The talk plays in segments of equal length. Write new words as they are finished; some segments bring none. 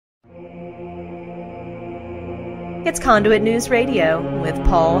It's Conduit News Radio with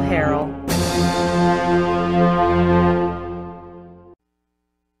Paul Harrell.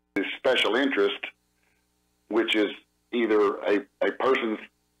 The special interest, which is either a person's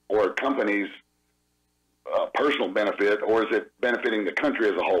or a company's personal benefit, or is it benefiting the country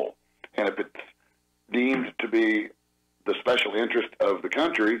as a whole? And if it's deemed to be the special interest of the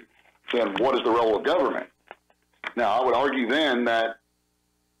country, then what is the role of government? Now, I would argue then that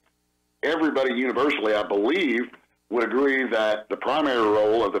everybody universally, I believe, would agree that the primary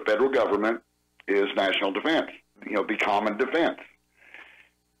role of the federal government is national defense, the common defense.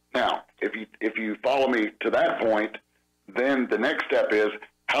 Now, if you follow me to that point, then the next step is,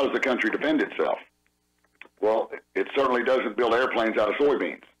 how does the country defend itself? Well, it certainly doesn't build airplanes out of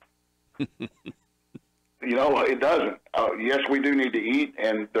soybeans. It doesn't. Yes, we do need to eat,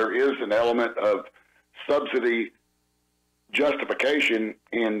 and there is an element of subsidy justification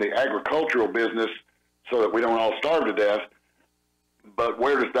in the agricultural business so that we don't all starve to death. But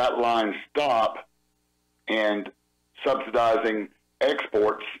where does that line stop and subsidizing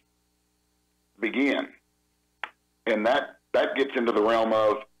exports begin? And that gets into the realm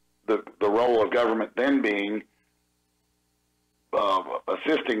of the role of government then being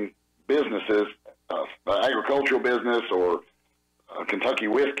assisting businesses, agricultural business or Kentucky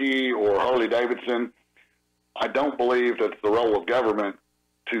whiskey or Harley Davidson. I don't believe that's the role of government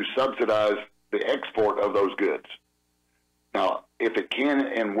to subsidize the export of those goods. Now, if it can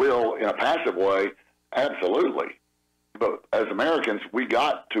and will in a passive way, absolutely. But as Americans, we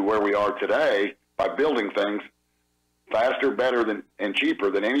got to where we are today by building things faster, better, and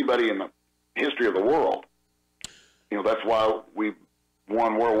cheaper than anybody in the history of the world. That's why we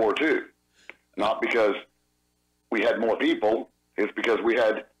won World War II. Not because we had more people, it's because we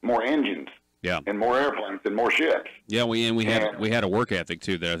had more engines. Yeah. And more airplanes and more ships. Yeah, we had a work ethic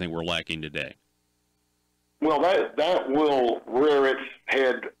too that I think we're lacking today. Well, that will rear its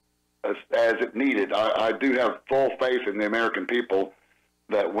head as it needed. I do have full faith in the American people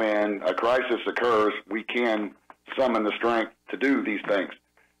that when a crisis occurs, we can summon the strength to do these things.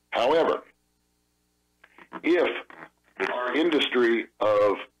 However, if our industry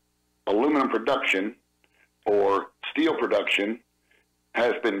of aluminum production or steel production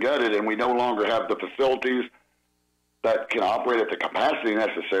has been gutted and we no longer have the facilities that can operate at the capacity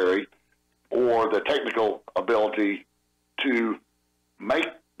necessary or the technical ability to make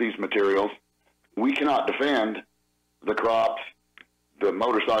these materials, we cannot defend the crops, the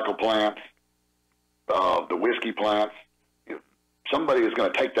motorcycle plants, the whiskey plants. Somebody is going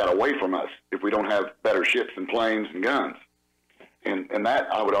to take that away from us if we don't have better ships and planes and guns. And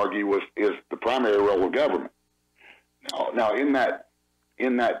that, I would argue, is the primary role of government. Now in that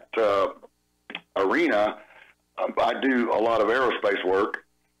arena, I do a lot of aerospace work,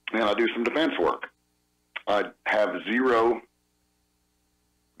 and I do some defense work. I have 0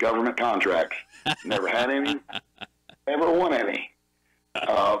 government contracts. Never had any, never won any,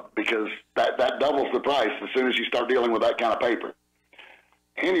 because that doubles the price as soon as you start dealing with that kind of paper.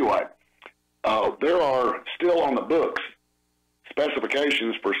 Anyway, there are still on the books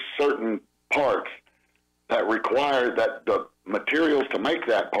specifications for certain parts that require that the materials to make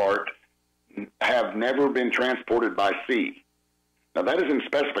that part have never been transported by sea. Now, that is in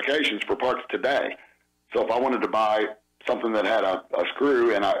specifications for parts today. So if I wanted to buy something that had a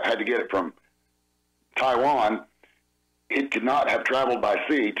screw and I had to get it from Taiwan, it could not have traveled by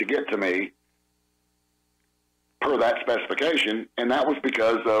sea to get to me per that specification, and that was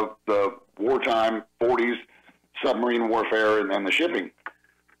because of the wartime 40s submarine warfare and the shipping.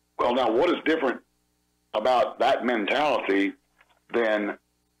 Well, now, what is different about that mentality than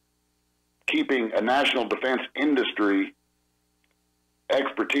keeping a national defense industry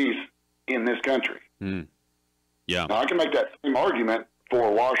expertise in this country? Yeah. Now, I can make that same argument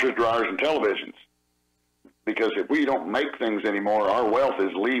for washers, dryers, and televisions, because if we don't make things anymore, our wealth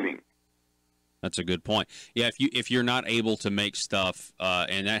is leaving. That's a good point. Yeah, if you're not able to make stuff,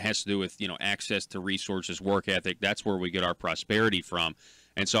 and that has to do with access to resources, work ethic, that's where we get our prosperity from.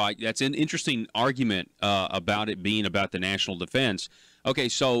 And so that's an interesting argument about it being about the national defense. Okay,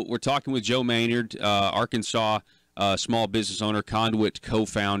 so we're talking with Joe Maynard, Arkansas small business owner, Conduit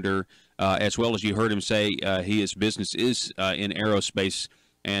co-founder, as well as you heard him say his business is in aerospace,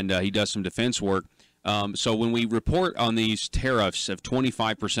 and he does some defense work. So when we report on these tariffs of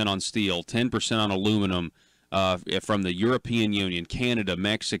 25% on steel, 10% on aluminum from the European Union, Canada,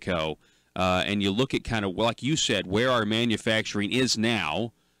 Mexico, and you look at kind of, like you said, where our manufacturing is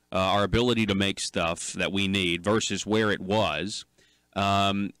now, our ability to make stuff that we need versus where it was,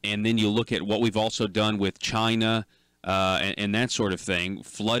 and then you look at what we've also done with China, and that sort of thing,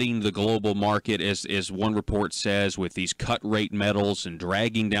 flooding the global market, as one report says, with these cut-rate metals and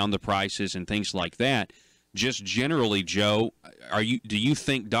dragging down the prices and things like that. Just generally, Joe, do you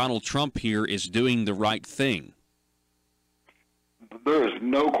think Donald Trump here is doing the right thing? There is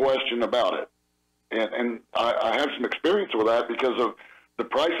no question about it. And I have some experience with that because of the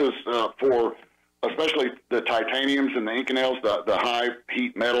prices for especially the titaniums and the Inconels, the high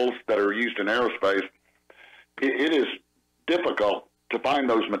heat metals that are used in aerospace. It is difficult to find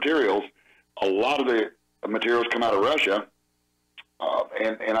those materials. A lot of the materials come out of Russia.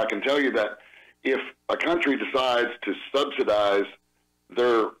 And I can tell you that if a country decides to subsidize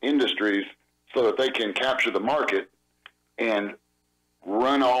their industries so that they can capture the market and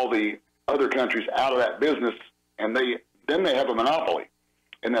run all the other countries out of that business, and then they have a monopoly.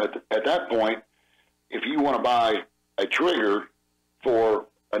 And then at that point, if you want to buy a trigger for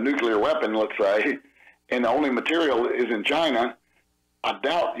a nuclear weapon, let's say, and the only material is in China, I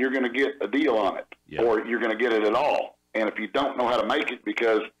doubt you're going to get a deal on it, or you're going to get it at all. And if you don't know how to make it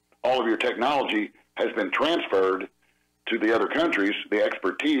because all of your technology has been transferred to the other countries, the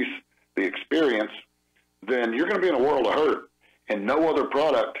expertise, the experience, then you're going to be in a world of hurt. And no other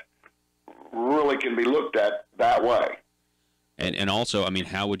product really can be looked at that way. And also, I mean,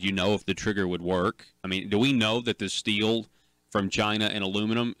 how would you know if the trigger would work? I mean, do we know that the steel from China and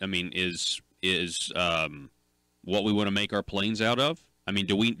aluminum, I mean, is what we want to make our planes out of? I mean,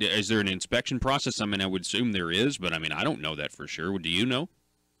 is there an inspection process? I mean, I would assume there is, but I mean, I don't know that for sure. Do you know?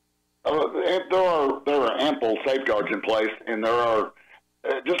 There are ample safeguards in place, and there are,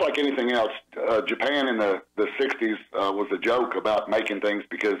 just like anything else, Japan in the 60s was a joke about making things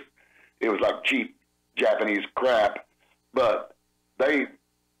because it was like cheap Japanese crap, but they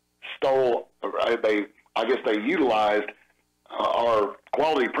stole, I guess they utilized our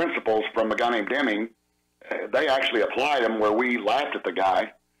quality principles from a guy named Deming. They actually applied them where we laughed at the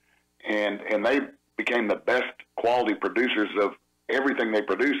guy, and they became the best quality producers of everything they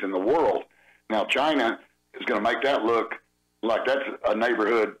produce in the world. Now China is going to make that look like that's a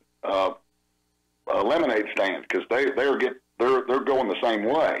neighborhood lemonade stand because they're going the same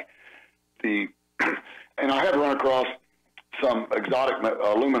way. And I have run across some exotic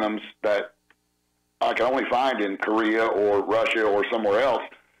aluminums that I can only find in Korea or Russia or somewhere else.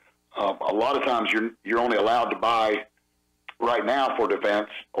 A lot of times you're only allowed to buy right now for defense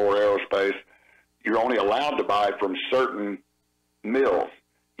or aerospace. You're only allowed to buy from certain mills.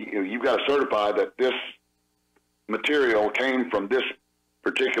 You've got to certify that this material came from this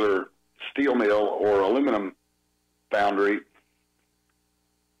particular steel mill or aluminum foundry,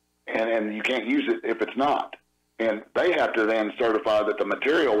 and you can't use it if it's not. And they have to then certify that the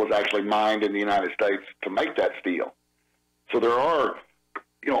material was actually mined in the United States to make that steel. So there are,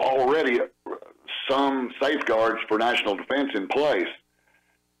 already some safeguards for national defense in place,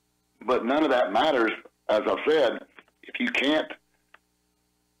 but none of that matters, as I've said, if you can't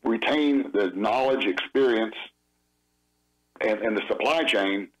retain the knowledge, experience, and the supply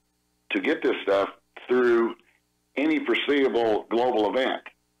chain to get this stuff through any foreseeable global event.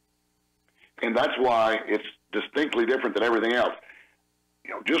 And that's why it's distinctly different than everything else.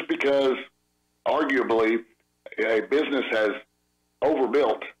 Just because arguably a business has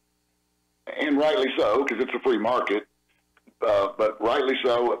overbuilt, and rightly so, because it's a free market, but rightly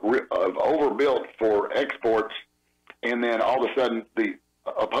so, overbuilt for exports, and then all of a sudden the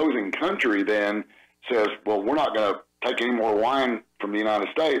opposing country then says, well, we're not going to take any more wine from the United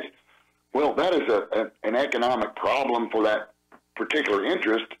States. Well, that is an economic problem for that particular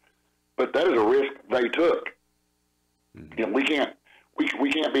interest, but that is a risk they took. We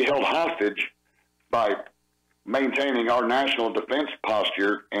can't be held hostage by maintaining our national defense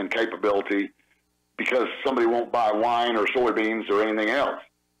posture and capability because somebody won't buy wine or soybeans or anything else.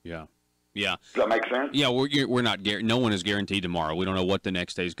 Yeah. Does that make sense? Yeah, we're not. No one is guaranteed tomorrow. We don't know what the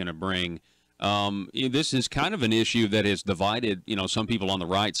next day is going to bring. This is kind of an issue that has divided, some people on the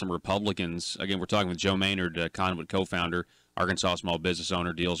right, some Republicans. Again, we're talking with Joe Maynard, Conduit co-founder, Arkansas small business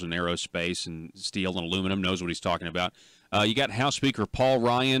owner, deals in aerospace and steel and aluminum, knows what he's talking about. You got House Speaker Paul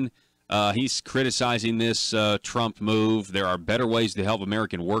Ryan. He's criticizing this Trump move. There are better ways to help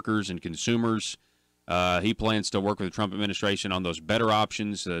American workers and consumers. He plans to work with the Trump administration on those better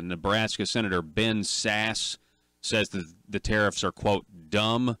options. Nebraska Senator Ben Sasse says that the tariffs are, quote,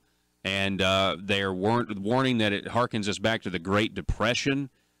 dumb, and they are warning that it harkens us back to the Great Depression,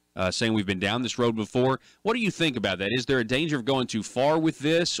 saying we've been down this road before. What do you think about that? Is there a danger of going too far with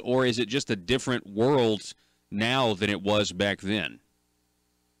this, or is it just a different world now than it was back then?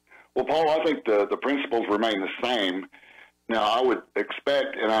 Well, Paul, I think the principles remain the same. Now, I would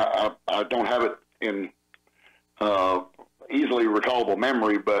expect, and I don't have it in easily recallable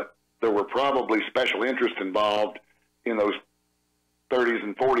memory, but there were probably special interests involved in those 30s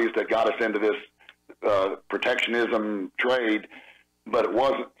and 40s that got us into this protectionism trade, but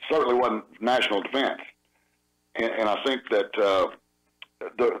it certainly wasn't national defense. And I think that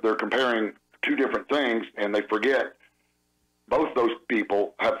they're comparing two different things, and they forget, both those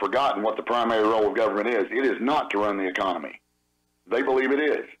people have forgotten what the primary role of government is. It is not to run the economy. They believe it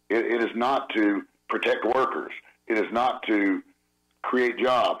is. It is not to protect workers. It is not to create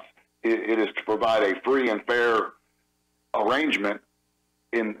jobs. It is to provide a free and fair arrangement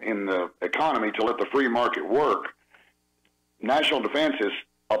in the economy to let the free market work. National defense is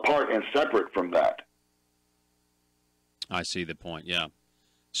apart and separate from that. I see the point, yeah.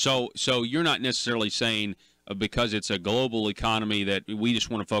 So you're not necessarily saying because it's a global economy that we just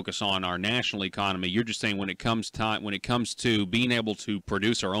want to focus on our national economy. You're just saying when it comes to being able to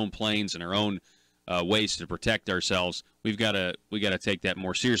produce our own planes and our own ways to protect ourselves, we got to take that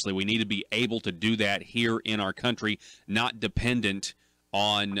more seriously. We need to be able to do that here in our country, not dependent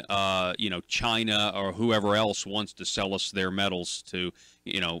on China or whoever else wants to sell us their metals to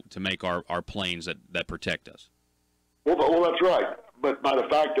make our planes that protect us. Well, that's right. But by the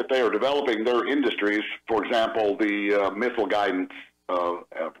fact that they are developing their industries, for example, the missile guidance,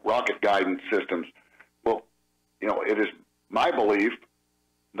 rocket guidance systems, well, it is my belief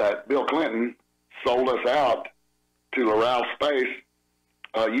that Bill Clinton sold us out to Loral Space,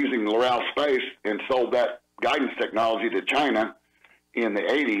 using Loral Space, and sold that guidance technology to China in the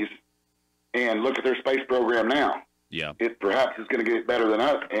 80s, and look at their space program now. Yeah. It perhaps is going to get better than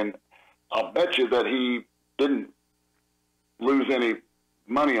us, and I'll bet you that he didn't lose any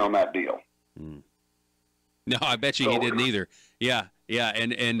money on that deal. No, I bet you he didn't either. Yeah,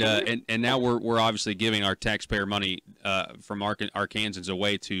 and now we're obviously giving our taxpayer money from Arkansans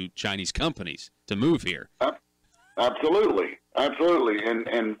away to Chinese companies to move here. Absolutely,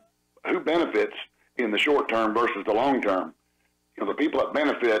 and who benefits in the short term versus the long term? The people that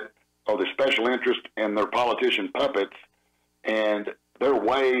benefit are the special interest and their politician puppets, and they're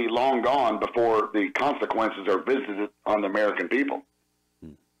way long gone before the consequences are visited on the American people.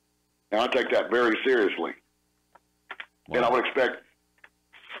 And I take that very seriously. Wow. And I would expect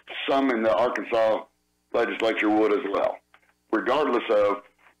some in the Arkansas legislature would as well. Regardless of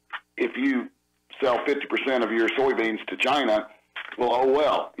if you sell 50% of your soybeans to China, well,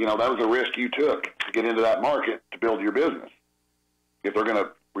 that was a risk you took to get into that market to build your business. If they're going to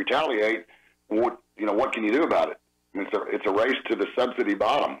retaliate, what can you do about it? It's a race to the subsidy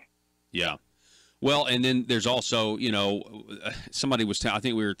bottom. Yeah. Well, and then there's also, somebody was I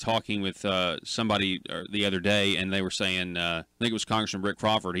think we were talking with somebody the other day, and they were saying, I think it was Congressman Rick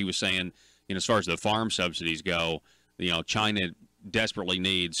Crawford. He was saying, as far as the farm subsidies go, China desperately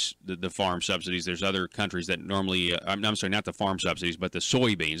needs the farm subsidies. There's other countries that normally, I'm sorry, not the farm subsidies, but the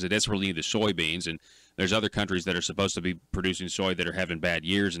soybeans. They desperately need the soybeans, and there's other countries that are supposed to be producing soy that are having bad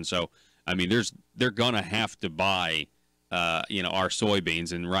years, and so they're going to have to buy our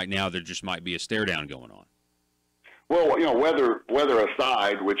soybeans, and right now there just might be a stare down going on. Well, weather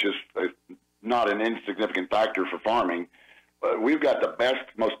aside, which is not an insignificant factor for farming, we've got the best,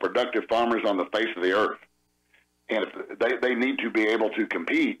 most productive farmers on the face of the earth, and if they need to be able to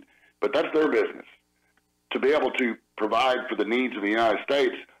compete, but that's their business. To be able to provide for the needs of the United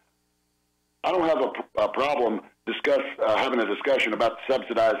States, I don't have a problem having a discussion about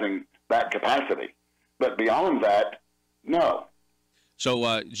subsidizing that capacity, but beyond that, no.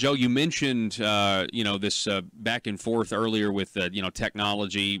 So, Joe, you mentioned, this back and forth earlier with,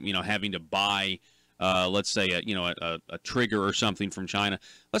 technology, having to buy, let's say, a trigger or something from China.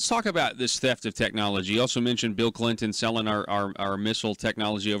 Let's talk about this theft of technology. You also mentioned Bill Clinton selling our missile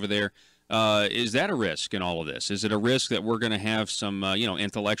technology over there. Is that a risk in all of this? Is it a risk that we're going to have some,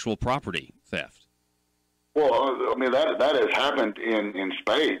 intellectual property theft? Well, that has happened in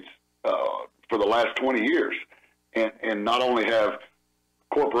spades for the last 20 years. And not only have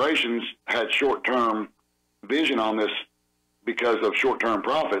corporations had short-term vision on this because of short-term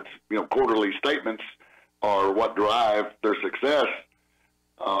profits, quarterly statements are what drive their success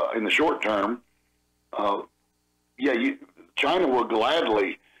in the short term. China will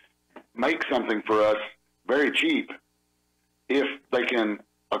gladly make something for us very cheap if they can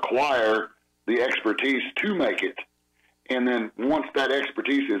acquire the expertise to make it. And then once that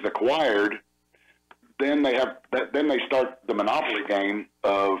expertise is acquired, then they start the monopoly game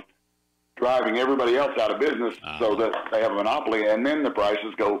of driving everybody else out of business so that they have a monopoly, and then the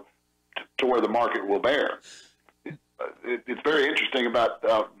prices go to where the market will bear. It's very interesting about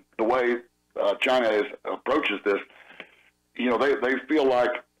the way China approaches this. They feel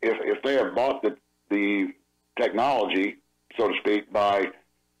like if they have bought the technology, so to speak, by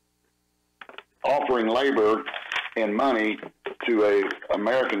offering labor and money to a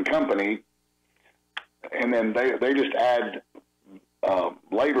American company, and then they just add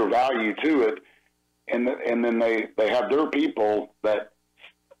labor value to it, and then they have their people that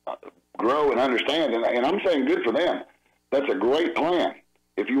grow and understand, and I'm saying good for them. That's a great plan.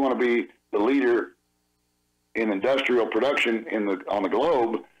 If you want to be the leader in industrial production on the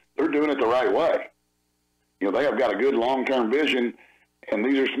globe, they're doing it the right way. They have got a good long-term vision, and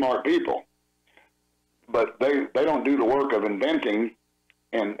these are smart people. But they don't do the work of inventing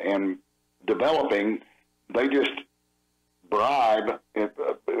and developing. They just bribe.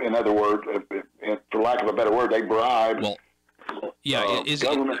 In other words, for lack of a better word, they bribe. Well, yeah,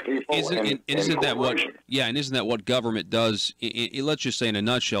 government people. Isn't that what? Yeah, and isn't that what government does? Let's just say, in a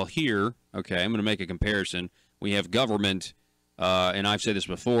nutshell, here. Okay, I'm going to make a comparison. We have government, and I've said this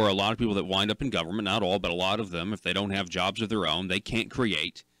before. A lot of people that wind up in government, not all, but a lot of them, if they don't have jobs of their own, they can't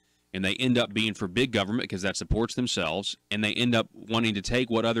create. And they end up being for big government because that supports themselves, and they end up wanting to take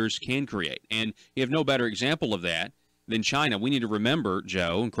what others can create. And you have no better example of that than China. We need to remember,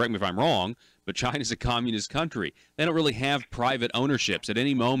 Joe, and correct me if I'm wrong, but China's a communist country. They don't really have private ownerships. At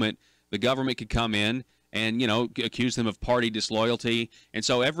any moment, the government could come in and, accuse them of party disloyalty. And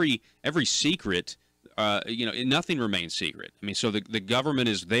so every secret, nothing remains secret. I mean, so the government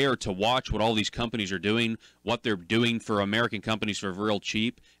is there to watch what all these companies are doing, what they're doing for American companies for real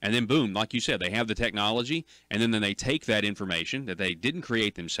cheap, and then boom, like you said, they have the technology, and then they take that information that they didn't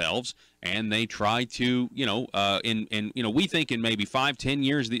create themselves, and they try to, we think in maybe 5-10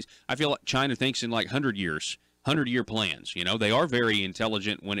 years. I feel like China thinks in like 100-year plans. They are very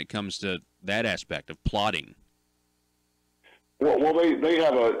intelligent when it comes to that aspect of plotting. Well, they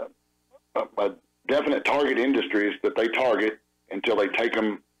have a definite target industries that they target until they take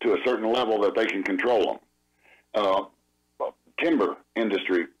them to a certain level that they can control them. Timber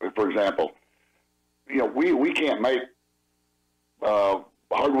industry, for example, we can't make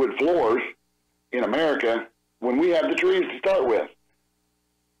hardwood floors in America when we have the trees to start with,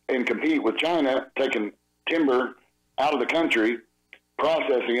 and compete with China taking timber out of the country,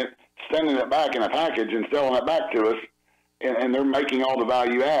 processing it, sending it back in a package and selling it back to us, and they're making all the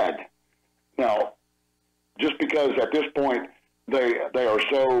value add. Now, just because at this point they are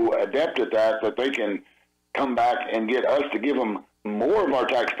so adept at that they can come back and get us to give them more of our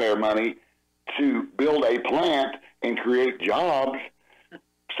taxpayer money to build a plant and create jobs,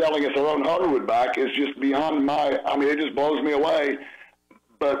 selling us our own hardwood back is just beyond it just blows me away.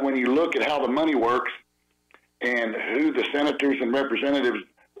 But when you look at how the money works and who the senators and representatives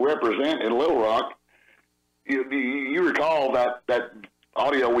represent in Little Rock, you recall that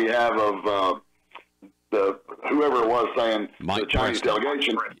audio we have of whoever it was saying the Chinese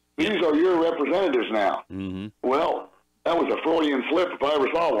delegation. These are your representatives now. Mm-hmm. Well, that was a Freudian slip if I ever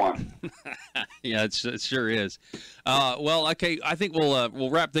saw one. Yeah, it sure is. Well, okay, I think we'll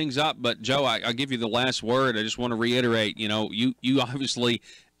wrap things up. But Joe, I'll give you the last word. I just want to reiterate. You obviously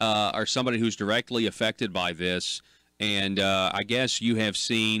are somebody who's directly affected by this, and I guess you have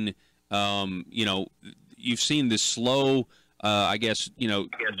seen, you've seen this slow.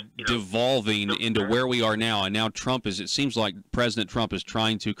 Devolving into where we are now, and now it seems like President Trump is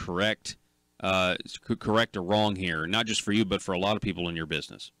trying to correct a wrong here, not just for you, but for a lot of people in your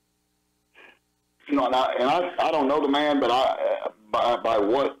business. I don't know the man, but by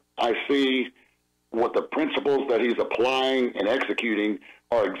what I see, what the principles that he's applying and executing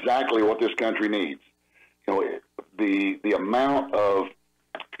are exactly what this country needs. The amount of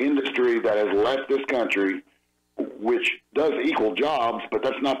industry that has left this country, which does equal jobs, but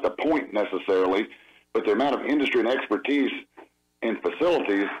that's not the point necessarily, but the amount of industry and expertise and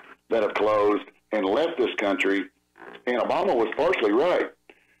facilities that have closed and left this country, and Obama was partially right.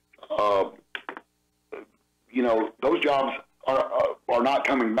 Those jobs are not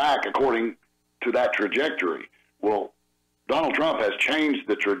coming back according to that trajectory. Well, Donald Trump has changed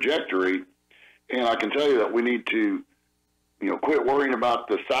the trajectory, and I can tell you that we need to, quit worrying about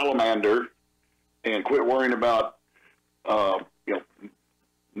the salamander and quit worrying about,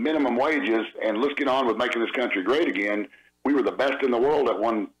 minimum wages, and let's get on with making this country great again. We were the best in the world at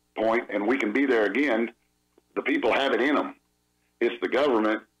one point, and we can be there again. The people have it in them. It's the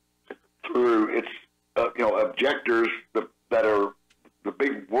government through its, objectors that are the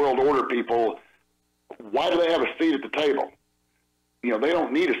big world order people. Why do they have a seat at the table? They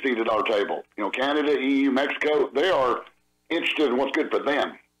don't need a seat at our table. Canada, EU, Mexico, they are interested in what's good for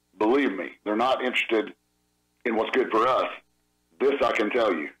them. Believe me, they're not interested in what's good for us. This I can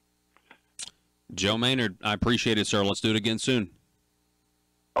tell you. Joe Maynard, I appreciate it, sir. Let's do it again soon.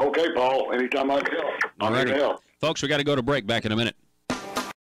 Okay, Paul. Anytime I can help, I'm here to help. Folks, we got to go to break. Back in a minute.